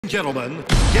Gentlemen,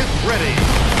 get ready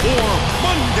for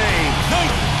Monday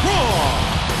Night Raw!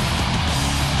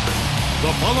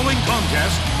 The following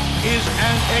contest is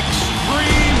an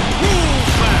Extreme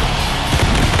Rules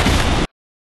match!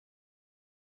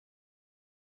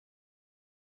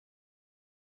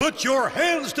 Put your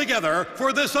hands together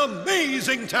for this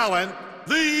amazing talent,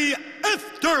 the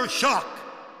Aftershock!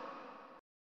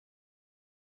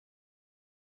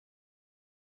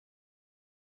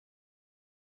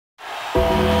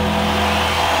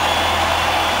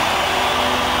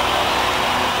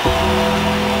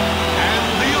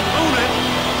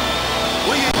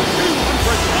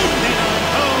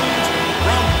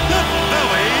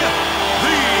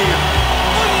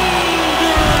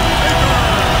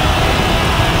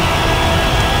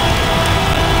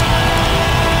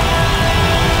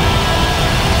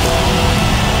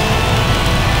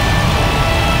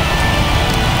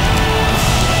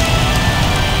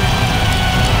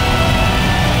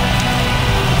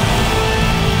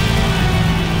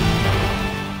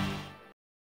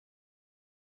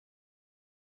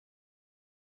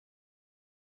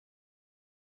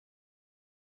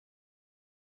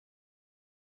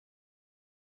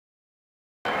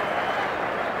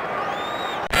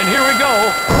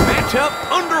 Matchup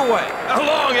underway. How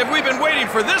long have we been waiting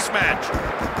for this match?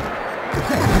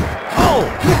 Oh,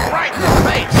 right in the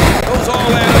face. Goes all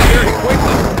out very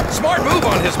quickly. Smart move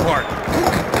on his part.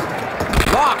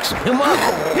 Locks him up.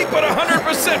 He put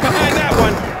 100% behind that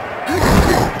one.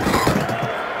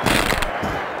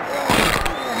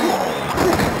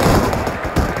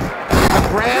 A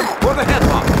grab for the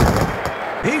headlock.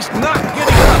 He's not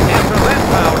getting up after that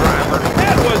pile driver.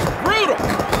 That was brutal.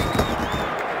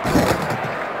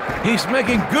 He's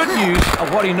making good use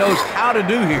of what he knows how to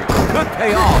do here. Could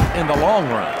pay off in the long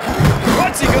run.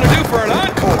 What's he going to do for an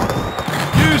encore?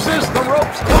 Uses the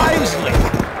ropes wisely.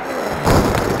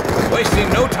 Wasting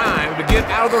no time to get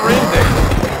out of the ring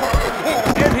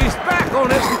there. And he's back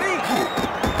on his feet.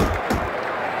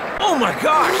 Oh my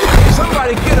gosh!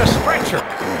 Somebody get a stretcher.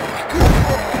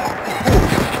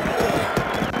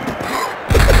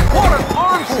 What an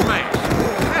arm smash!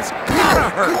 That's gotta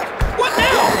hurt. What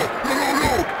now?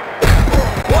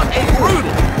 What a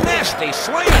brutal, nasty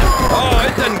slam! Oh,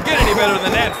 it doesn't get any better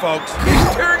than that, folks. He's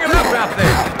tearing it up out there.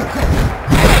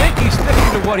 I think he's sticking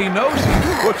to what he knows,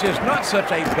 which is not such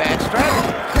a bad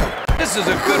strategy. This is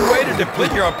a good way to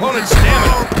deplete your opponent's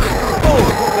stamina. Oh,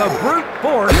 the brute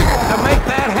force to make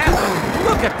that happen.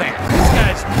 Look at that. These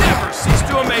guys never cease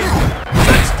to amaze me.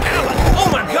 That's talent. Oh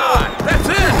my God,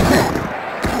 that's it.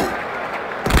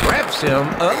 Wraps him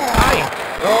up tight.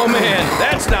 Oh man,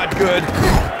 that's not good.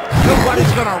 Nobody's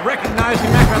gonna recognize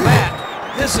him after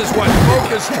that. This is what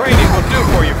focused training will do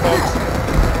for you, folks.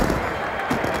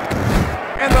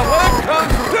 And the leg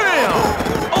comes down.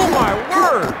 Oh my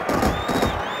word!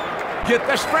 Get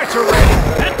the stretcher ready.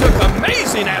 That took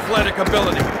amazing athletic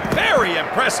ability. Very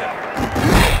impressive.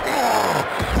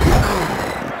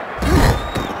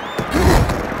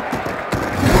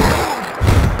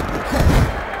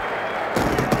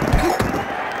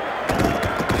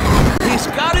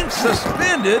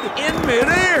 Suspended in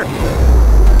midair.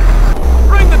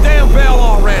 Ring the damn bell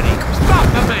already. Stop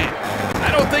the man. I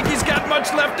don't think he's got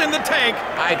much left in the tank.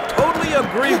 I totally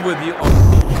agree with you.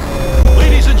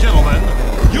 Ladies and gentlemen,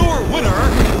 your winner.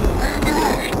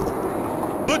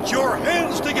 Put your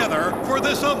hands together for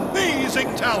this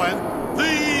amazing talent,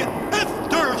 the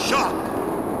Aftershock.